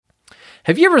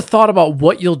Have you ever thought about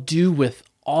what you'll do with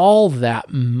all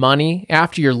that money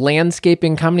after your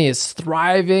landscaping company is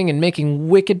thriving and making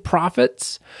wicked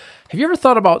profits? Have you ever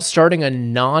thought about starting a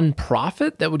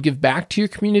nonprofit that would give back to your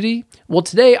community? Well,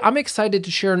 today I'm excited to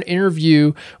share an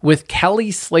interview with Kelly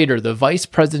Slater, the vice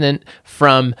president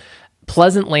from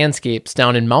Pleasant Landscapes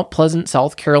down in Mount Pleasant,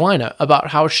 South Carolina, about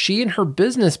how she and her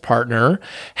business partner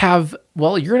have,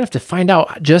 well, you're going to have to find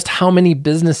out just how many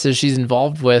businesses she's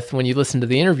involved with when you listen to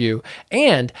the interview,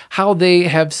 and how they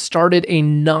have started a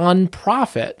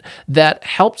nonprofit that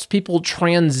helps people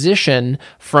transition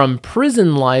from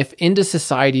prison life into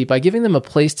society by giving them a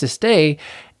place to stay,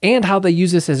 and how they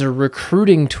use this as a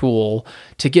recruiting tool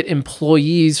to get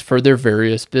employees for their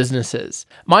various businesses.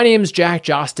 My name is Jack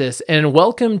Justice, and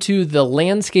welcome to the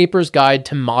Landscaper's Guide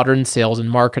to Modern Sales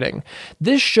and Marketing.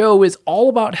 This show is all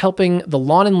about helping the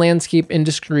lawn and landscape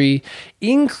industry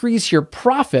increase your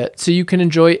profit so you can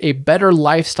enjoy a better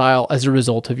lifestyle as a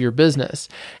result of your business.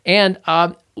 And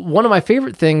one of my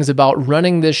favorite things about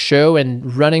running this show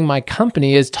and running my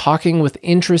company is talking with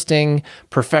interesting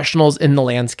professionals in the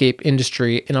landscape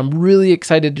industry. And I'm really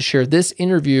excited to share this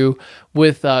interview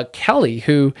with Kelly,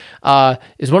 who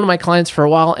is one of my clients for a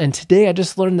while. And today I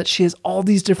just learned that she has all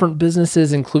these different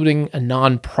businesses, including a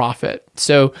nonprofit.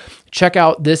 So check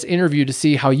out this interview to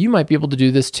see how you might be able to do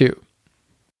this too.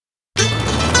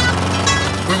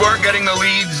 We weren't getting the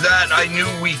leads that I knew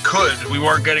we could. We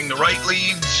weren't getting the right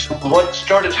leads. What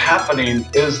started happening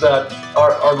is that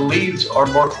our leads are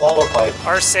more qualified.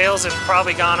 Our sales have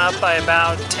probably gone up by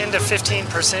about 10 to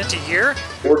 15% a year.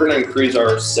 We're going to increase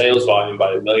our sales volume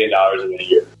by $1 million in a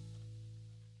year.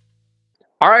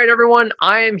 All right, everyone.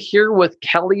 I am here with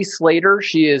Kelly Slater.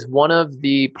 She is one of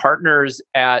the partners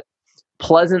at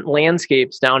Pleasant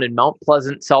Landscapes down in Mount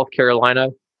Pleasant, South Carolina.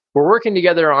 We're working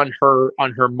together on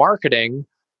her marketing.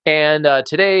 And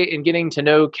today, in getting to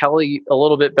know Kelly a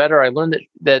little bit better, I learned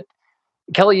that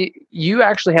Kelly, you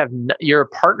actually you're a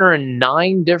partner in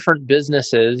 9 different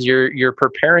businesses. You're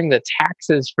preparing the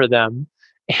taxes for them,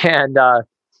 and I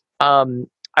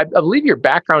believe your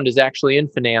background is actually in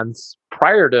finance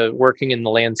prior to working in the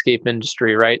landscape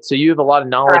industry, right? So you have a lot of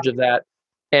knowledge of that.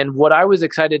 And what I was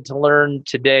excited to learn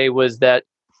today was that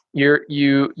you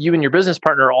and your business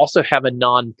partner also have a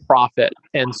nonprofit,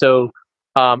 and so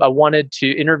I wanted to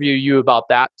interview you about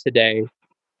that today.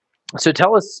 So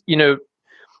tell us, who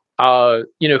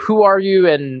are you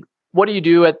and what do you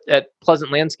do at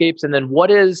Pleasant Landscapes, and then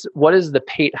what is the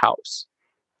Pate House?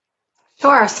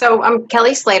 Sure. So I'm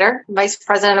Kelly Slater, Vice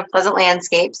President of Pleasant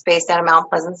Landscapes, based out of Mount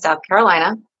Pleasant, South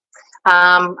Carolina.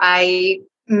 I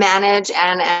manage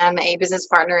and am a business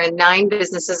partner in 9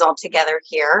 businesses altogether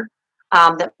here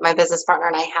that my business partner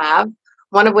and I have,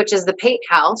 one of which is the Pate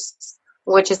House,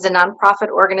 which is a nonprofit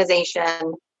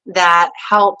organization that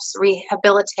helps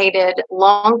rehabilitated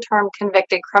long-term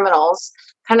convicted criminals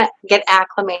kind of get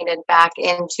acclimated back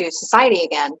into society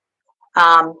again.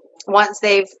 Once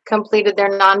they've completed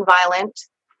their nonviolent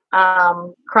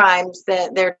crimes,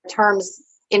 their terms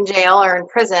in jail or in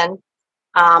prison,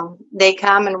 they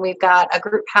come and we've got a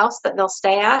group house that they'll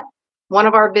stay at. One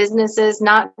of our businesses,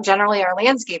 not generally our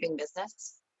landscaping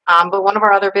business, but one of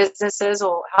our other businesses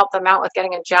will help them out with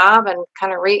getting a job and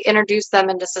kind of reintroduce them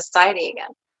into society again.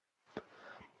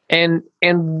 And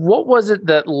what was it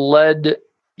that led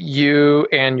you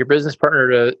and your business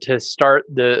partner to start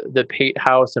the Pate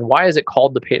House, and why is it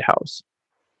called the Pate House?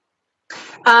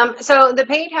 So the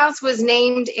Pate House was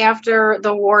named after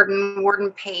the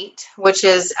Warden Pate, which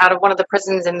is out of one of the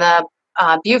prisons in the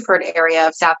Beaufort area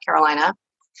of South Carolina.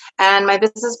 And my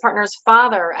business partner's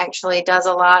father actually does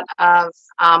a lot of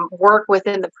work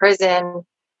within the prison,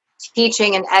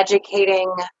 teaching and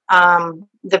educating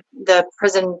the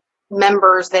prison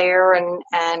members there and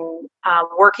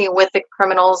working with the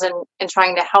criminals and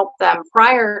trying to help them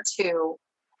prior to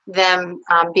them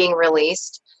being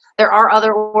released. There are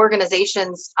other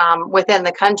organizations within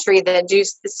the country that do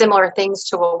similar things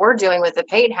to what we're doing with the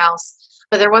Pate House,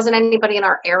 but there wasn't anybody in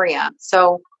our area.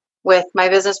 So with my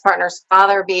business partner's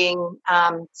father being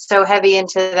so heavy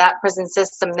into that prison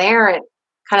system there, it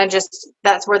kind of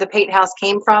that's where the Pate House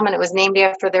came from, and it was named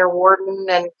after their warden.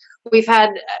 And we've had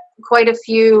quite a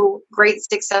few great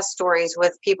success stories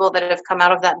with people that have come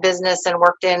out of that business and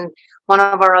worked in one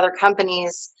of our other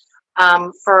companies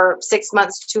for 6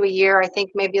 months to a year, I think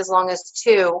maybe as long as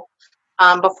 2,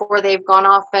 before they've gone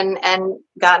off and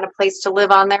gotten a place to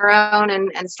live on their own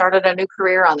and started a new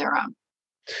career on their own.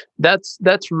 That's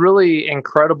really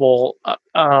incredible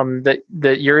that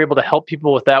you're able to help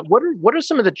people with that. What are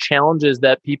some of the challenges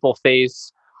that people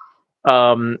face?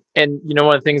 And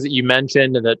one of the things that you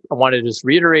mentioned and that I want to just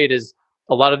reiterate is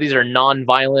a lot of these are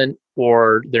non-violent,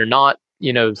 or they're not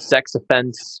sex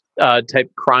offense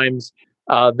type crimes.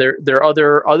 There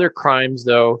are other crimes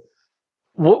though.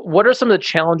 What are some of the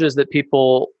challenges that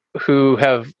people who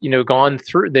have gone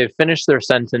through, they've finished their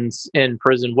sentence in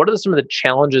prison? What are some of the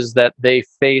challenges that they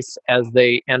face as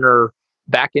they enter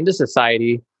back into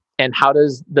society, and how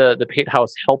does the Pate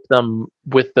House help them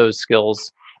with those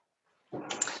skills?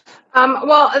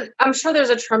 Well, I'm sure there's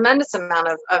a tremendous amount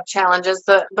of challenges,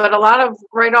 but a lot of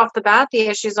right off the bat, the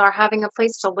issues are having a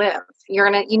place to live. You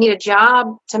need a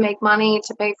job to make money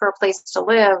to pay for a place to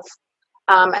live,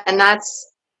 and that's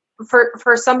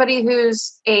for somebody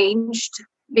who's aged,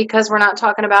 because we're not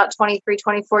talking about 23,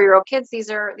 24-year-old kids.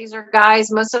 These are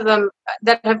guys, most of them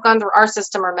that have gone through our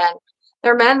system are men.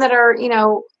 They're men that are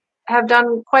have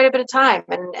done quite a bit of time,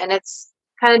 and it's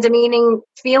kind of demeaning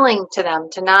feeling to them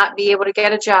to not be able to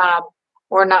get a job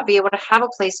or not be able to have a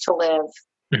place to live.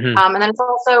 Mm-hmm. And then it's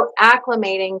also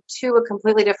acclimating to a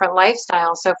completely different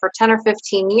lifestyle. So for 10 or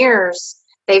 15 years,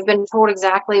 they've been told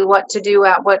exactly what to do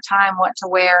at what time, what to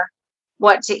wear,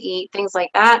 what to eat, things like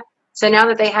that. So now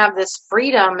that they have this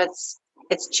freedom, it's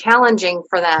challenging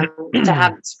for them to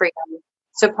have this freedom.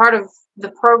 So part of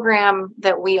the program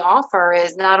that we offer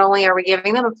is not only are we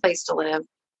giving them a place to live,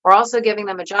 we're also giving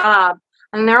them a job.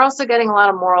 And they're also getting a lot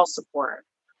of moral support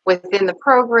within the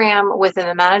program, within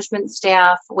the management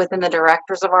staff, within the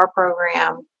directors of our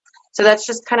program. So that's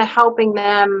just kind of helping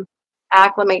them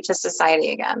acclimate to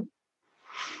society again.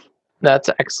 That's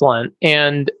excellent.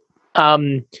 And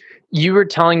you were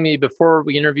telling me before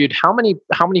we interviewed how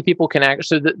many people can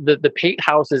actually, the Pate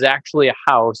House is actually a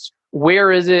house.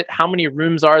 Where is it? How many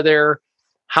rooms are there?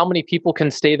 How many people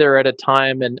can stay there at a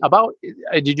time? And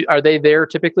are they there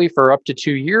typically for up to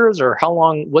 2 years, or how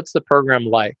long? What's the program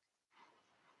like?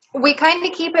 We kind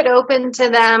of keep it open to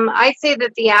them. I'd say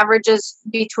that the average is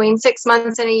between 6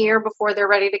 months and a year before they're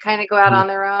ready to kind of go out on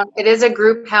their own. It is a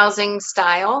group housing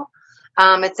style.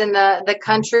 It's in the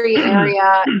country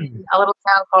area, in a little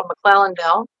town called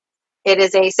McClellanville. It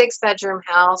is a 6-bedroom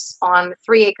house on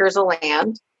 3 acres of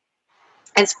land.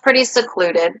 It's pretty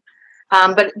secluded.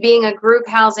 But being a group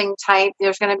housing type,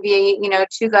 there's going to be,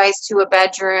 2 guys to a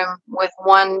bedroom with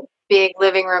 1 big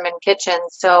living room and kitchen.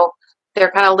 So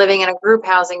they're kind of living in a group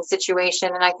housing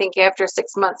situation. And I think after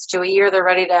 6 months to a year, they're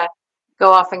ready to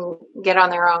go off and get on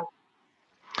their own.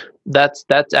 That's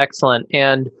excellent.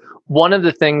 And one of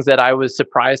the things that I was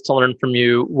surprised to learn from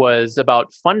you was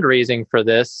about fundraising for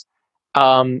this.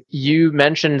 You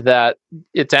mentioned that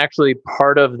it's actually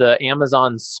part of the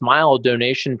Amazon Smile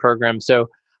donation program. So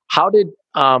how did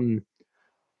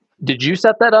you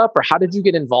set that up, or how did you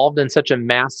get involved in such a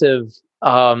massive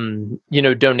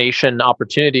donation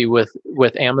opportunity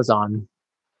with Amazon?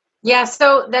 Yeah,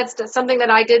 so that's something that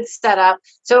I did set up.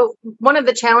 So one of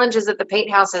the challenges that the Pate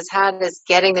House has had is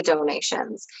getting the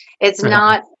donations. It's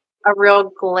not a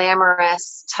real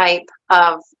glamorous type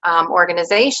of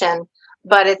organization,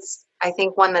 but it's, I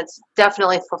think, one that's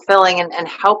definitely fulfilling and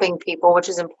helping people, which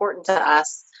is important to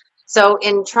us. So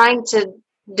in trying to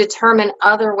determine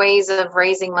other ways of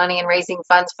raising money and raising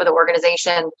funds for the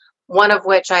organization, one of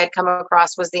which I had come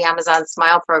across was the Amazon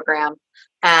Smile program.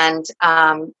 And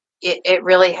it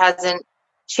really hasn't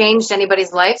changed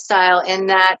anybody's lifestyle in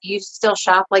that you still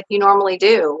shop like you normally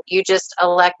do. You just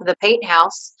elect the Pate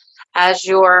House as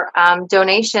your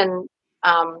donation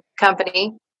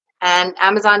company, and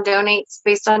Amazon donates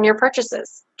based on your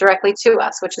purchases directly to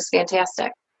us, which is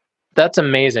fantastic. That's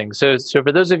amazing. So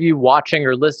for those of you watching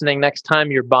or listening, next time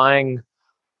you're buying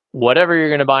whatever you're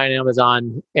going to buy on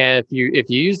Amazon, and if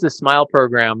you use the Smile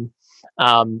program,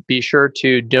 be sure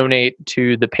to donate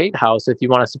to the Pate House if you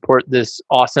want to support this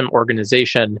awesome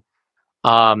organization.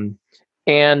 And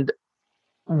tell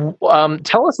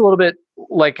us a little bit,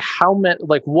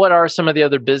 what are some of the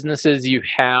other businesses you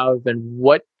have, and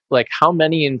how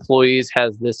many employees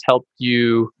has this helped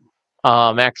you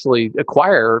actually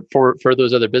acquire for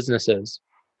those other businesses?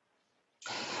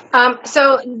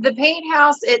 So the Pate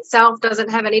House itself doesn't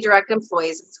have any direct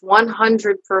employees. It's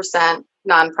 100%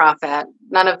 nonprofit.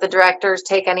 None of the directors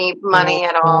take any money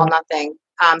at all, nothing.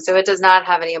 So it does not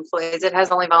have any employees. It has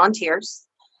only volunteers.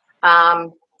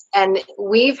 And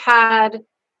we've had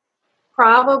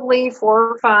probably 4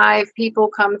 or 5 people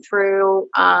come through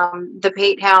the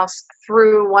Pate House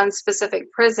through one specific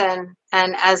prison.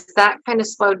 And as that kind of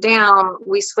slowed down,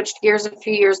 we switched gears a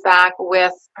few years back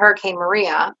with Hurricane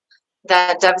Maria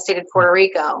that devastated Puerto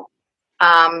Rico.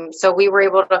 So we were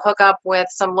able to hook up with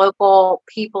some local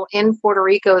people in Puerto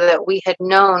Rico that we had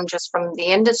known just from the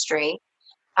industry.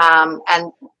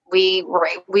 And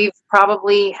we've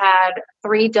probably had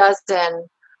 36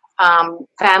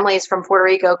 families from Puerto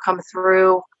Rico come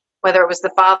through, whether it was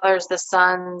the fathers, the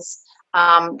sons,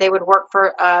 They would work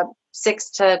for a 6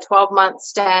 to 12-month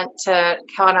stint to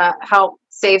kind of help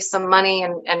save some money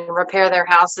and repair their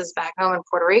houses back home in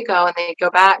Puerto Rico, and they'd go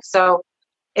back. So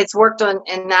it's worked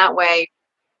in that way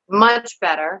much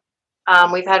better.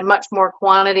 We've had much more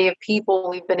quantity of people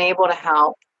we've been able to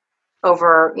help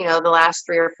over, the last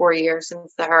 3 or 4 years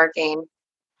since the hurricane.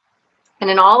 And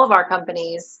in all of our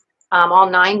companies, all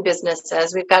 9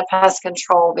 businesses, we've got pest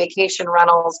control, vacation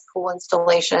rentals, pool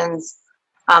installations.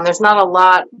 There's not a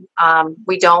lot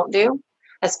we don't do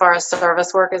as far as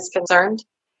service work is concerned.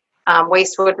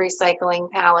 Waste wood recycling,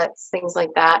 pallets, things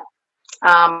like that.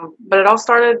 But it all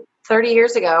started 30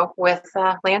 years ago with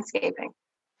landscaping.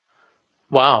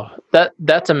 Wow,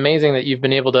 that's amazing that you've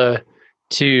been able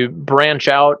to branch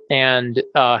out and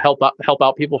help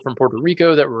out people from Puerto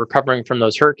Rico that were recovering from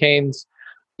those hurricanes.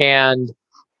 And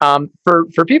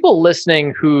for people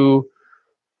listening who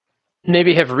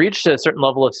maybe have reached a certain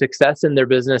level of success in their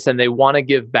business and they want to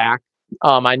give back,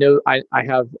 I know I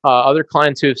have other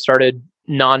clients who have started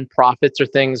nonprofits or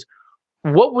things.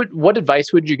 What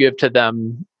advice would you give to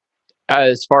them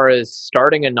as far as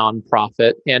starting a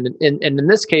nonprofit? And in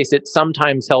this case, it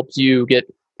sometimes helps you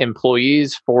get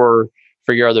employees for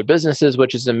your other businesses,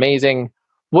 which is amazing.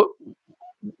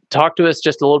 Talk to us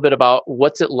just a little bit about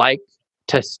what's it like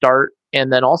to start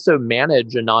and then also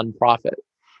manage a nonprofit.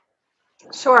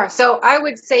 Sure. So I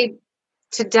would say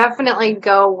to definitely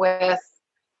go with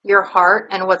your heart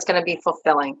and what's going to be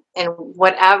fulfilling in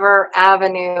whatever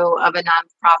avenue of a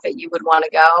nonprofit you would want to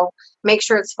go. Make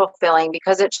sure it's fulfilling,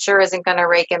 because it sure isn't going to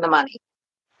rake in the money.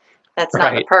 That's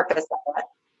not the purpose of it.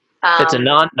 It's a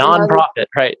nonprofit,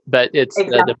 right? But it's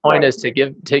exactly. The point is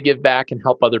to give back and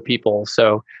help other people.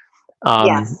 So,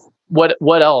 yes.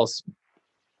 What else?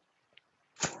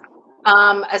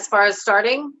 As far as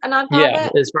starting a nonprofit? Yeah,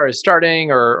 as far as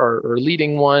starting or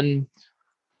leading one.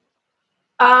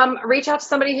 Reach out to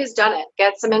somebody who's done it.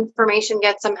 Get some information,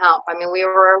 get some help. I mean, we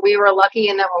were lucky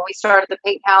in that when we started the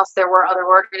Pate House, there were other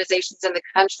organizations in the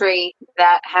country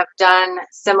that have done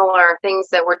similar things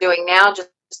that we're doing now, just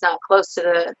not close to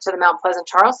the Mount Pleasant,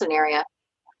 Charleston area.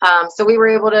 So we were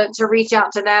able to reach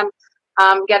out to them,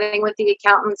 getting with the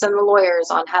accountants and the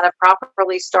lawyers on how to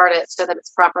properly start it so that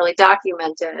it's properly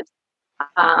documented.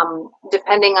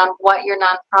 Depending on what your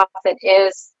nonprofit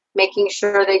is, making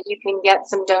sure that you can get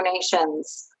some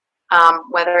donations,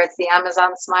 whether it's the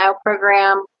Amazon Smile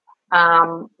program,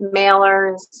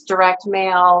 mailers, direct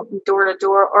mail,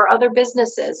 door-to-door, or other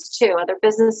businesses too. Other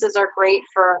businesses are great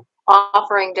for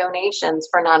offering donations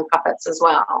for nonprofits as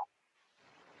well.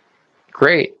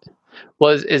 Great.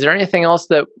 Well, is there anything else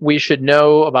that we should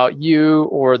know about you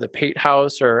or the Pate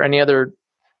House, or any other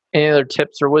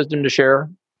tips or wisdom to share?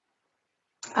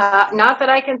 Not that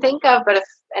I can think of, but if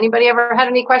anybody ever had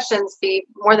any questions, be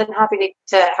more than happy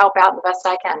to help out the best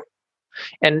I can.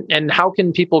 And how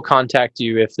can people contact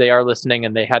you if they are listening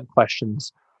and they had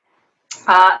questions?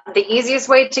 The easiest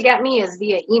way to get me is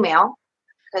via email,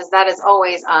 because that is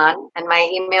always on. And my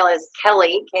email is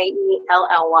Kelly, Kelly,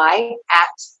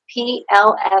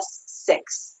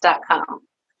 @pls6.com.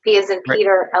 P as in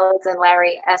Peter, L as in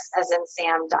Larry, S as in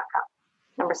Sam.com.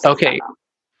 Number 6. Okay.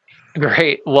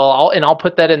 Great. Well, I'll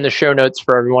put that in the show notes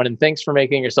for everyone. And thanks for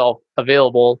making yourself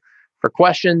available for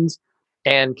questions.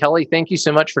 And Kelly, thank you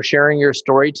so much for sharing your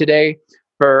story today.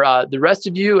 For the rest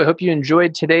of you, I hope you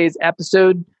enjoyed today's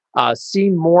episode.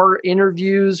 See more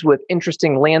interviews with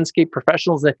interesting landscape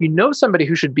professionals. And if you know somebody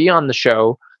who should be on the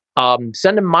show,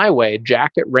 send them my way,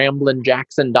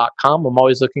 jack@ramblinjackson.com. I'm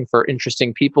always looking for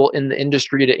interesting people in the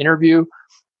industry to interview.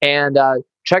 And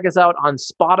check us out on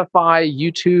Spotify,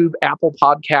 YouTube, Apple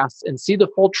Podcasts, and see the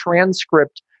full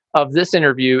transcript of this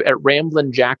interview at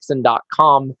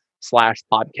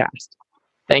ramblinjackson.com/podcast.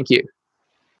 Thank you.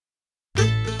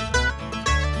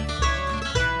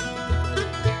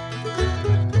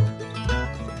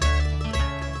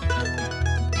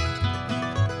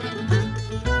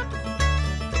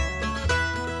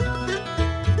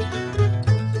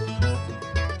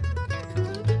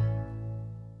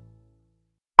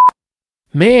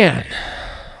 Man,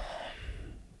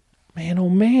 oh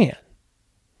man,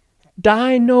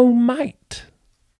 dynamite.